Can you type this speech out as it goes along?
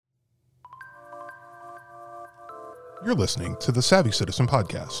You're listening to the Savvy Citizen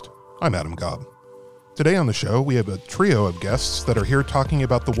Podcast. I'm Adam Gobb. Today on the show, we have a trio of guests that are here talking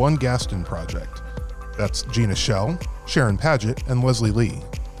about the One Gaston project. That's Gina Schell, Sharon Paget, and Leslie Lee.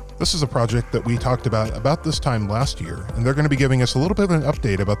 This is a project that we talked about this time last year, and they're going to be giving us a little bit of an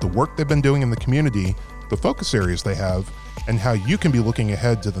update about the work they've been doing in the community, the focus areas they have, and how you can be looking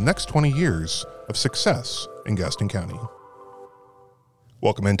ahead to the next 20 years of success in Gaston County.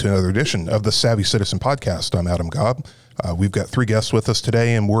 Welcome into another edition of the Savvy Citizen Podcast. I'm Adam Gobb. We've got three guests with us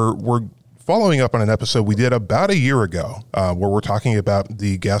today, and we're following up on an episode we did about a year ago where we're talking about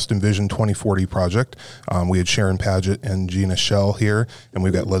the Gaston Vision 2040 project. We had Sharon Paget and Gina Schell here, and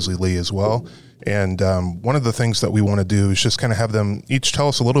we've got Leslie Lee as well. And one of the things that we want to do is just kind of have them each tell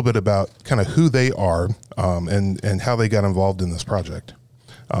us a little bit about kind of who they are and how they got involved in this project.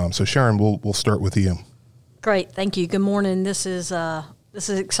 So Sharon, we'll start with you. Great, thank you. Good morning. This is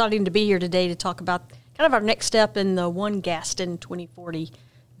exciting to be here today to talk about kind of our next step in the One Gaston 2040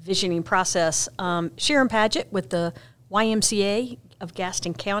 visioning process. Sharon Paget with the YMCA of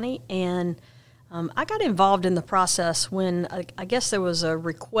Gaston County, and I got involved in the process when I guess there was a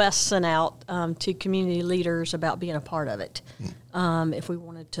request sent out to community leaders about being a part of it if we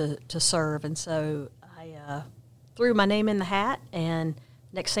wanted to serve. And so I threw my name in the hat, and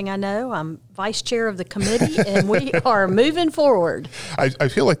next thing I know, I'm vice chair of the committee, and we are moving forward. I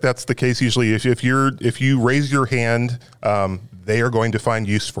feel like that's the case usually. If you raise your hand, they are going to find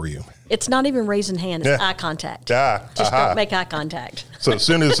use for you. It's not even raising hand; it's eye contact. Just don't make eye contact. So as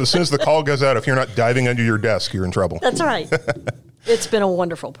soon as the call goes out, if you're not diving under your desk, you're in trouble. That's right. It's been a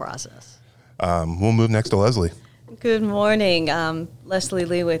wonderful process. We'll move next to Leslie. Good morning. Leslie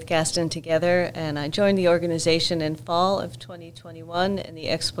Lee with Gaston Together, and I joined the organization in fall of 2021 in the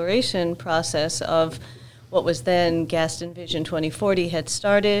exploration process of what was then Gaston Vision 2040 had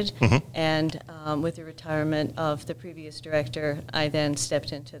started, and with the retirement of the previous director, I then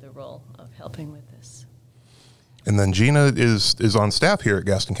stepped into the role of helping with this. And then Gina is on staff here at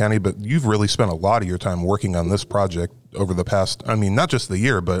Gaston County, but you've really spent a lot of your time working on this project over the past, not just the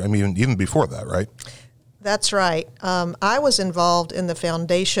year, but even before that, right? That's right. I was involved in the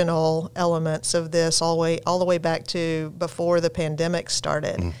foundational elements of this all the way back to before the pandemic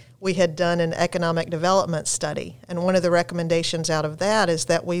started. We had done an economic development study, and one of the recommendations out of that is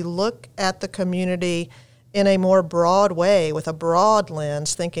that we look at the community in a more broad way, with a broad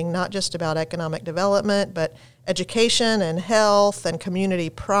lens, thinking not just about economic development, but education and health and community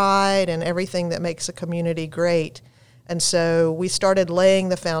pride and everything that makes a community great. And so we started laying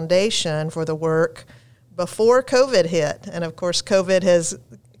the foundation for the work before COVID hit. And of course, COVID has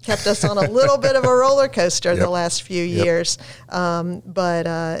kept us on a little bit of a roller coaster the last few years. And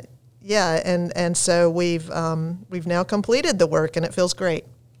so we've now completed the work, and it feels great.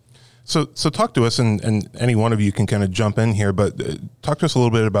 So talk to us, and any one of you can kind of jump in here, but talk to us a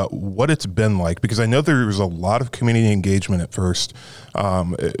little bit about what it's been like, because I know there was a lot of community engagement at first.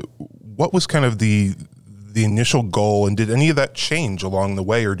 What was kind of the initial goal, and did any of that change along the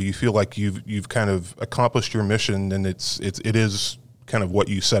way, or do you feel like you've kind of accomplished your mission and it is kind of what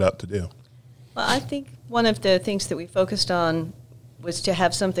you set out to do? Well, I think one of the things that we focused on was to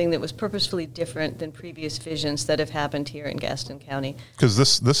have something that was purposefully different than previous visions that have happened here in Gaston County. Because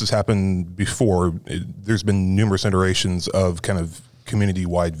this has happened before. There's been numerous iterations of kind of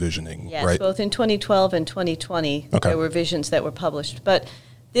community-wide visioning, yes, right? Both in 2012 and 2020, there were visions that were published. But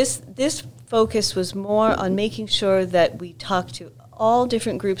this focus was more on making sure that we talked to all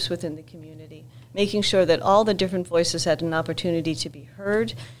different groups within the community, making sure that all the different voices had an opportunity to be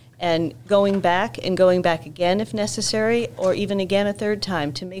heard, and going back again if necessary, or even again a third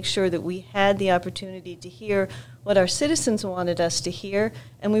time, to make sure that we had the opportunity to hear what our citizens wanted us to hear,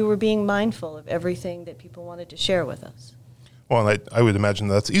 and we were being mindful of everything that people wanted to share with us. Well, I would imagine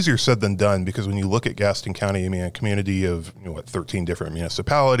that's easier said than done, because when you look at Gaston County, a community of 13 different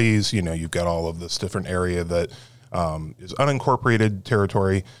municipalities, you've got all of this different area that is unincorporated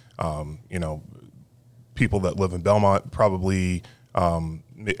territory. People that live in Belmont probably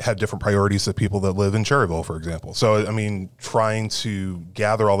had different priorities than people that live in Cherryville, for example. So, trying to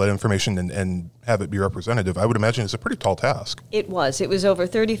gather all that information and have it be representative, I would imagine is a pretty tall task. It was over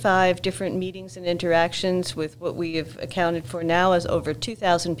 35 different meetings and interactions with what we have accounted for now as over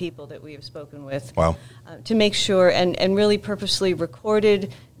 2,000 people that we have spoken with. Wow. To make sure and really purposely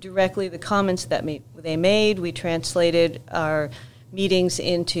recorded directly the comments that they made. We translated our meetings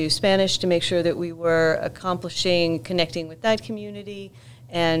into Spanish to make sure that we were connecting with that community.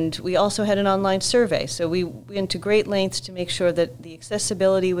 And we also had an online survey. So we went to great lengths to make sure that the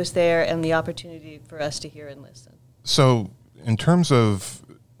accessibility was there and the opportunity for us to hear and listen. So in terms of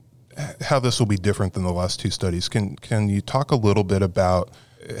how this will be different than the last two studies. Can you talk a little bit about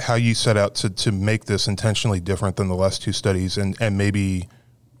how you set out to make this intentionally different than the last two studies, and maybe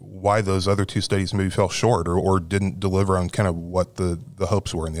why those other two studies maybe fell short or didn't deliver on kind of what the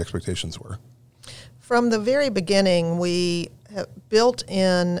hopes were and the expectations were? From the very beginning, we have built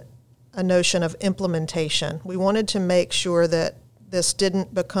in a notion of implementation. We wanted to make sure that this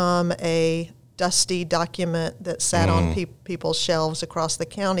didn't become a dusty document that sat on people's shelves across the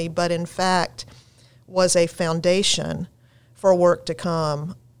county, but in fact was a foundation for work to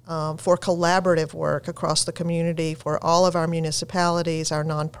come, for collaborative work across the community, for all of our municipalities, our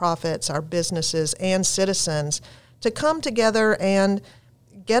nonprofits, our businesses, and citizens to come together and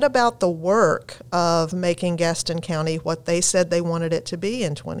get about the work of making Gaston County what they said they wanted it to be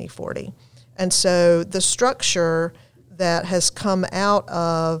in 2040. And so the structure that has come out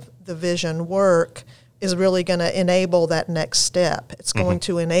of the vision work is really going to enable that next step. It's going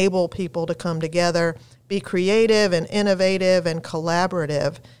to enable people to come together, be creative and innovative and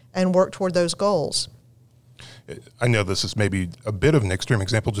collaborative, and work toward those goals. I know this is maybe a bit of an extreme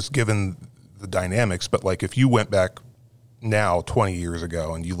example just given the dynamics, but like if you went back now 20 years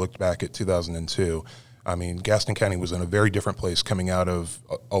ago and you looked back at 2002, I mean, Gaston County was in a very different place coming out of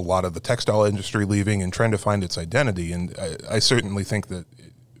a lot of the textile industry leaving and trying to find its identity. And I certainly think that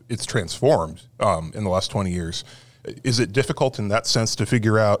it's transformed in the last 20 years. Is it difficult in that sense to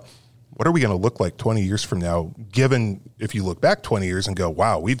figure out what are we going to look like 20 years from now, given if you look back 20 years and go,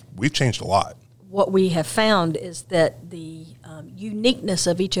 wow, we've changed a lot? What we have found is that the uniqueness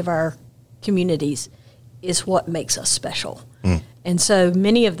of each of our communities is what makes us special. And so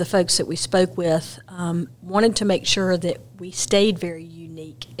many of the folks that we spoke with wanted to make sure that we stayed very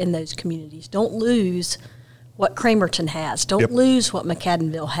unique in those communities. Don't lose what Cramerton has. Don't lose what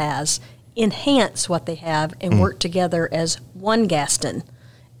McAdenville has. Enhance what they have and work together as one Gaston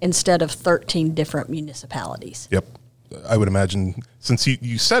instead of 13 different municipalities. Yep. I would imagine, since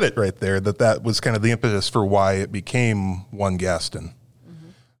you said it right there, that was kind of the impetus for why it became one Gaston.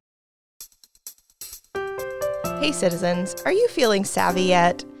 Hey citizens, are you feeling savvy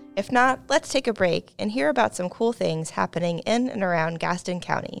yet? If not, let's take a break and hear about some cool things happening in and around Gaston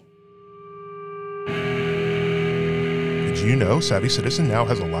County. Did you know Savvy Citizen now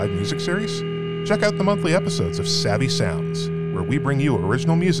has a live music series? Check out the monthly episodes of Savvy Sounds, where we bring you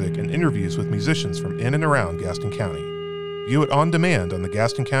original music and interviews with musicians from in and around Gaston County. View it on demand on the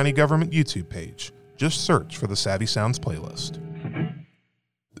Gaston County Government YouTube page. Just search for the Savvy Sounds playlist.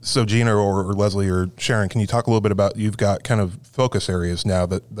 So Gina or Leslie or Sharon, can you talk a little bit about, you've got kind of focus areas now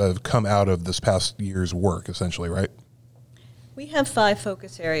that have come out of this past year's work, essentially, right? We have 5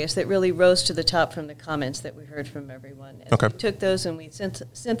 focus areas that really rose to the top from the comments that we heard from everyone. As we took those and we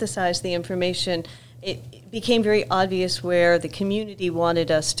synthesized the information, it became very obvious where the community wanted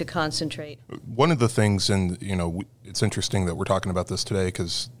us to concentrate. One of the things, and it's interesting that we're talking about this today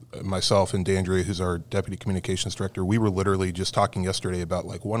because myself and D'Andrea, who's our deputy communications director, we were literally just talking yesterday about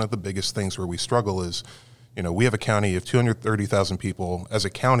like one of the biggest things where we struggle is, we have a county of 230,000 people. As a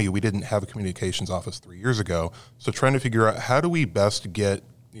county, we didn't have a communications office 3 years ago. So trying to figure out how do we best get,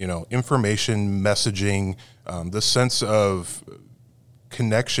 information, messaging, this sense of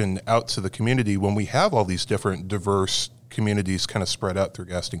connection out to the community when we have all these different diverse communities kind of spread out through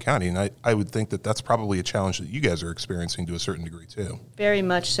Gaston County. And I would think that that's probably a challenge that you guys are experiencing to a certain degree too. Very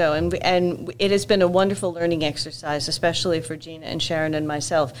much so. And it has been a wonderful learning exercise, especially for Gina and Sharon and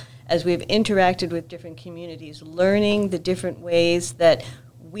myself, as we've interacted with different communities, learning the different ways that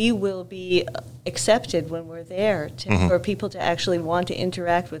we will be accepted when we're there for people to actually want to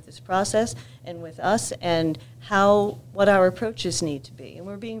interact with this process and with us, and what our approaches need to be. And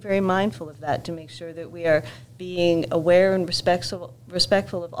we're being very mindful of that to make sure that we are being aware and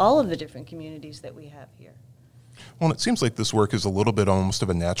respectful of all of the different communities that we have here. Well, it seems like this work is a little bit almost of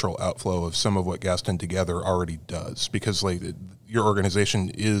a natural outflow of some of what Gaston Together already does, because like your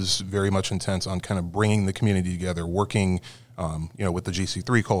organization is very much intense on kind of bringing the community together, working with the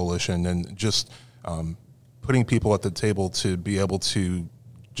GC3 coalition, and just putting people at the table to be able to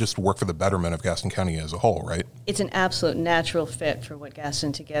just work for the betterment of Gaston County as a whole, right? It's an absolute natural fit for what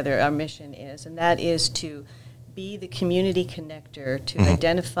Gaston Together, our mission is, and that is to be the community connector, to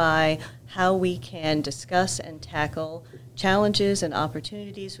identify how we can discuss and tackle challenges and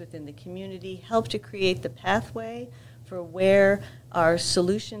opportunities within the community, help to create the pathway for where our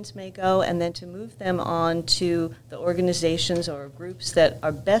solutions may go, and then to move them on to the organizations or groups that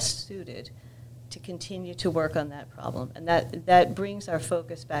are best suited to continue to work on that problem. And that brings our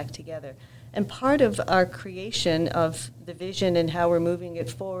focus back together. And part of our creation of the vision and how we're moving it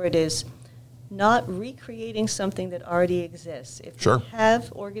forward is not recreating something that already exists. If Sure. we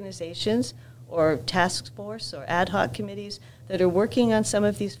have organizations or task force or ad hoc committees that are working on some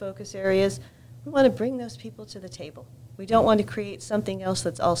of these focus areas, we want to bring those people to the table. We don't want to create something else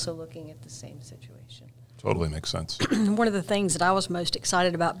that's also looking at the same situation. Totally makes sense. One of the things that I was most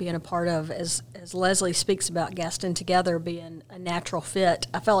excited about being a part of, as Leslie speaks about Gaston Together being a natural fit,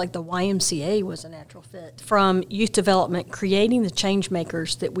 I felt like the YMCA was a natural fit. From youth development, creating the change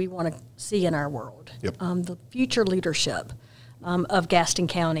makers that we want to see in our world, Yep. The future leadership of Gaston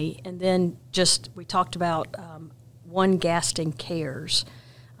County, and then just we talked about One Gaston Cares,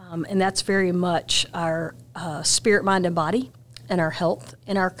 and that's very much our spirit, mind, and body, and our health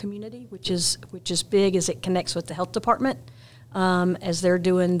in our community, which is big as it connects with the health department as they're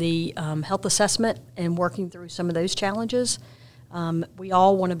doing the health assessment and working through some of those challenges. We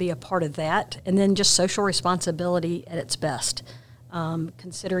all want to be a part of that, and then just social responsibility at its best,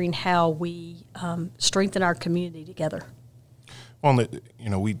 considering how we strengthen our community together. Well,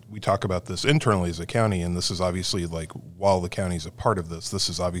 we talk about this internally as a county, and this is obviously, like, while the county is a part of this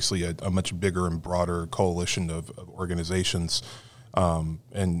is obviously a much bigger and broader coalition of organizations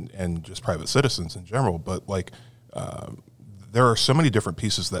and just private citizens in general. But, like, there are so many different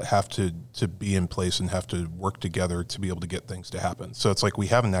pieces that have to be in place and have to work together to be able to get things to happen. So it's like we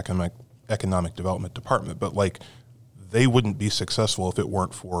have an economic development department, but, like, they wouldn't be successful if it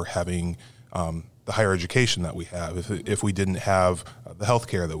weren't for having the higher education that we have, if we didn't have the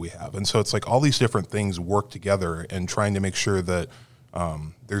healthcare that we have. And so it's like all these different things work together and trying to make sure that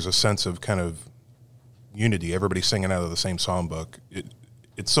there's a sense of kind of unity, everybody singing out of the same songbook.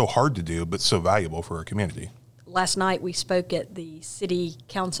 It's so hard to do, but so valuable for our community. Last night we spoke at the City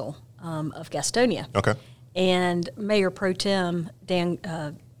Council of Gastonia. Okay. And Mayor Pro Tem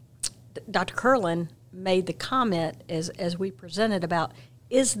Dr. Curlin made the comment as we presented about,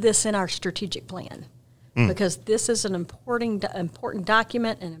 is this in our strategic plan? Because this is an important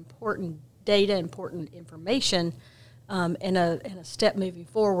document and important data, important information, and a step moving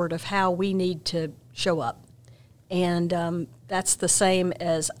forward of how we need to show up. And that's the same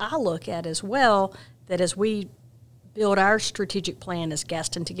as I look at as well, that as we build our strategic plan, as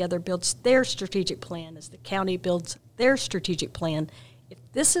Gaston Together builds their strategic plan, as the county builds their strategic plan, if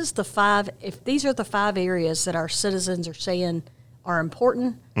these are the 5 areas that our citizens are saying are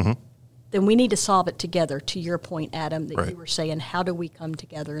important, then we need to solve it together, to your point, Adam, that you were saying, how do we come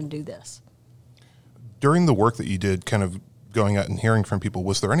together and do this? During the work that you did, kind of going out and hearing from people,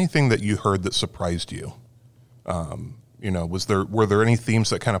 was there anything that you heard that surprised you? Were there any themes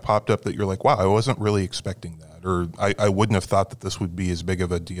that kind of popped up that you're like, wow, I wasn't really expecting that, or I wouldn't have thought that this would be as big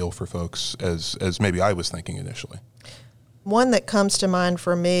of a deal for folks as maybe I was thinking initially? One that comes to mind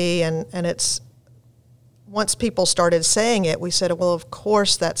for me, and it's, once people started saying it, we said, well, of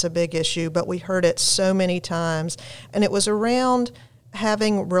course that's a big issue, but we heard it so many times. And it was around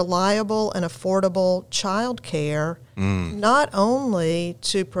having reliable and affordable child care, not only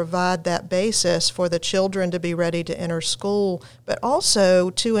to provide that basis for the children to be ready to enter school, but also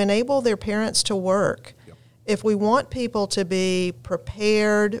to enable their parents to work. Yep. If we want people to be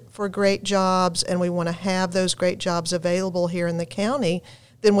prepared for great jobs and we want to have those great jobs available here in the county,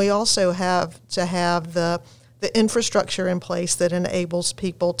 then we also have to have the infrastructure in place that enables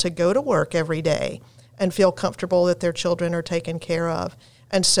people to go to work every day and feel comfortable that their children are taken care of.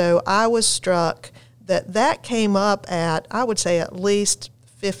 And so I was struck that came up at, I would say, at least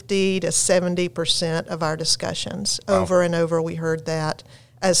 50 to 70% of our discussions. Wow. Over and over we heard that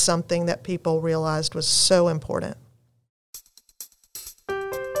as something that people realized was so important.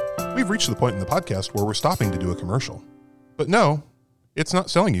 We've reached the point in the podcast where we're stopping to do a commercial. But no, it's not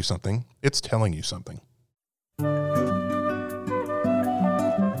selling you something, it's telling you something.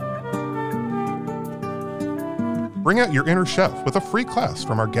 Bring out your inner chef with a free class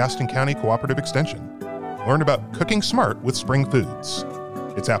from our Gaston County Cooperative Extension. Learn about cooking smart with Spring Foods.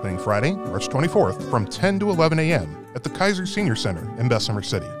 It's happening Friday, March 24th from 10 to 11 a.m. at the Kaiser Senior Center in Bessemer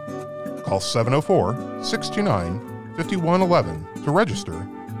City. Call 704-629-5111 to register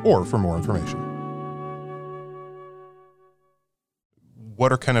or for more information.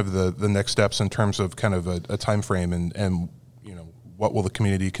 What are kind of the next steps in terms of kind of a time frame and what will the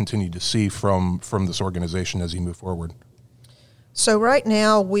community continue to see from this organization as you move forward? So right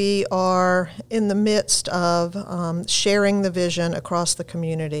now we are in the midst of sharing the vision across the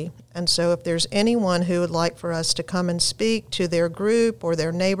community. And so if there's anyone who would like for us to come and speak to their group or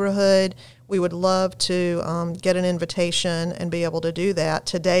their neighborhood, we would love to get an invitation and be able to do that.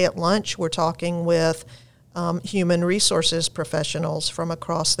 Today at lunch we're talking with human resources professionals from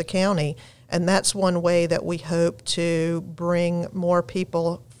across the county. And that's one way that we hope to bring more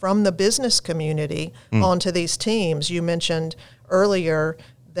people from the business community onto these teams. You mentioned earlier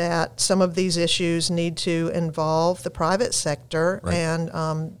that some of these issues need to involve the private sector, right.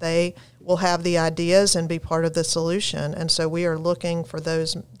 And they will have the ideas and be part of the solution. And so we are looking for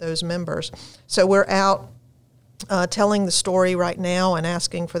those members. So we're out telling the story right now and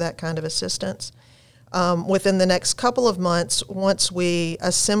asking for that kind of assistance. Within the next couple of months, once we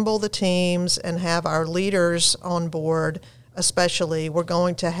assemble the teams and have our leaders on board, especially, we're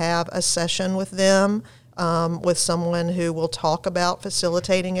going to have a session with them, with someone who will talk about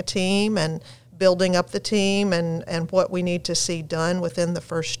facilitating a team and building up the team and what we need to see done within the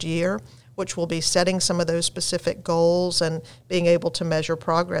first year, which will be setting some of those specific goals and being able to measure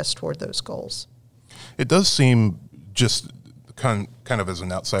progress toward those goals. It does seem, just kind of as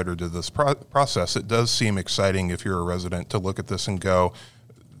an outsider to this process, it does seem exciting if you're a resident to look at this and go,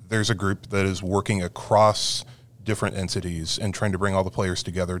 there's a group that is working across different entities and trying to bring all the players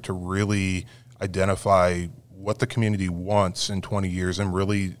together to really identify what the community wants in 20 years and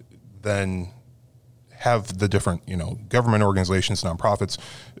really then have the different, government organizations, nonprofits,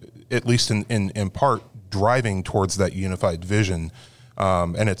 at least in part, driving towards that unified vision.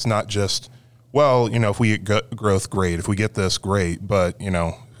 And it's not just, well, if we get growth, great. If we get this, great. But,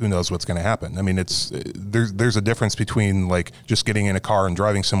 who knows what's going to happen? I mean, there's a difference between like just getting in a car and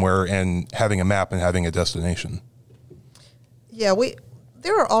driving somewhere and having a map and having a destination. Yeah,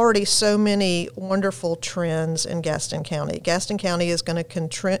 there are already so many wonderful trends in Gaston County. Gaston County is going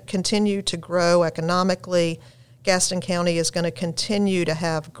to continue to grow economically. Gaston County is going to continue to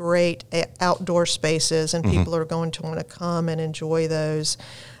have great outdoor spaces, and people are going to want to come and enjoy those.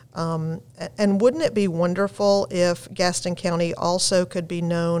 And wouldn't it be wonderful if Gaston County also could be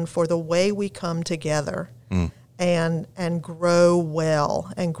known for the way we come together and grow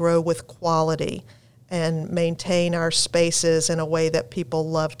well and grow with quality and maintain our spaces in a way that people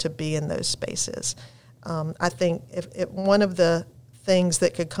love to be in those spaces. I think if one of the things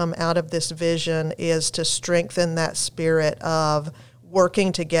that could come out of this vision is to strengthen that spirit of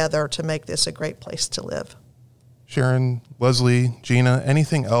working together to make this a great place to live. Sharon, Leslie, Gina,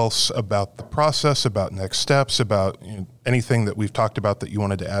 anything else about the process, about next steps, about anything that we've talked about that you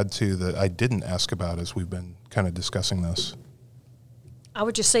wanted to add to that I didn't ask about as we've been kind of discussing this? I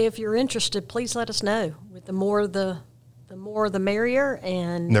would just say if you're interested, please let us know. With the more the merrier,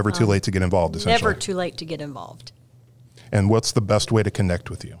 and never too late to get involved, essentially. Never too late to get involved. And what's the best way to connect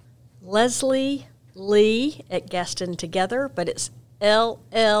with you? Leslie Lee at Gaston Together, but it's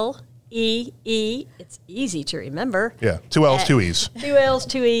LLEE. It's easy to remember. Yeah, 2 L's, 2 E's. 2 L's,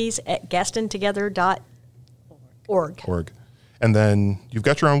 2 E's at gastontogether.org. And then you've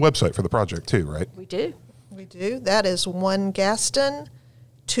got your own website for the project too, right? We do. We do. That is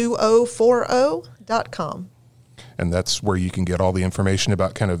onegaston2040.com. And that's where you can get all the information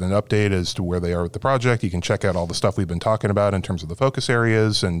about kind of an update as to where they are with the project. You can check out all the stuff we've been talking about in terms of the focus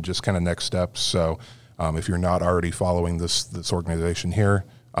areas and just kind of next steps. So if you're not already following this organization here,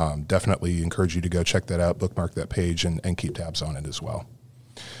 definitely encourage you to go check that out, bookmark that page, and keep tabs on it as well.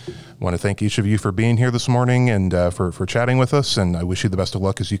 I want to thank each of you for being here this morning and for chatting with us, and I wish you the best of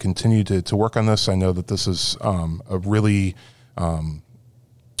luck as you continue to work on this. I know that this is a really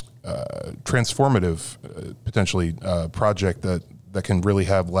transformative, potentially, project that can really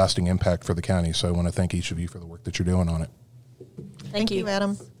have lasting impact for the county. So I want to thank each of you for the work that you're doing on it. Thank you,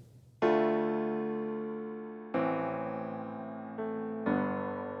 Adam.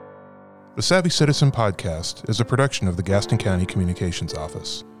 The Savvy Citizen Podcast is a production of the Gaston County Communications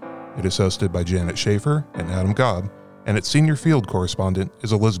Office. It is hosted by Janet Schaefer and Adam Gobb, and its senior field correspondent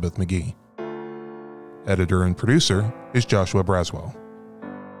is Elizabeth McGee. Editor and producer is Joshua Braswell.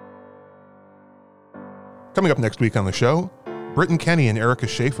 Coming up next week on the show, Britton Kenny and Erica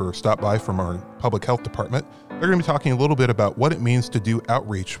Schaefer stop by from our public health department. They're going to be talking a little bit about what it means to do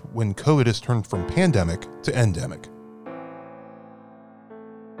outreach when COVID has turned from pandemic to endemic.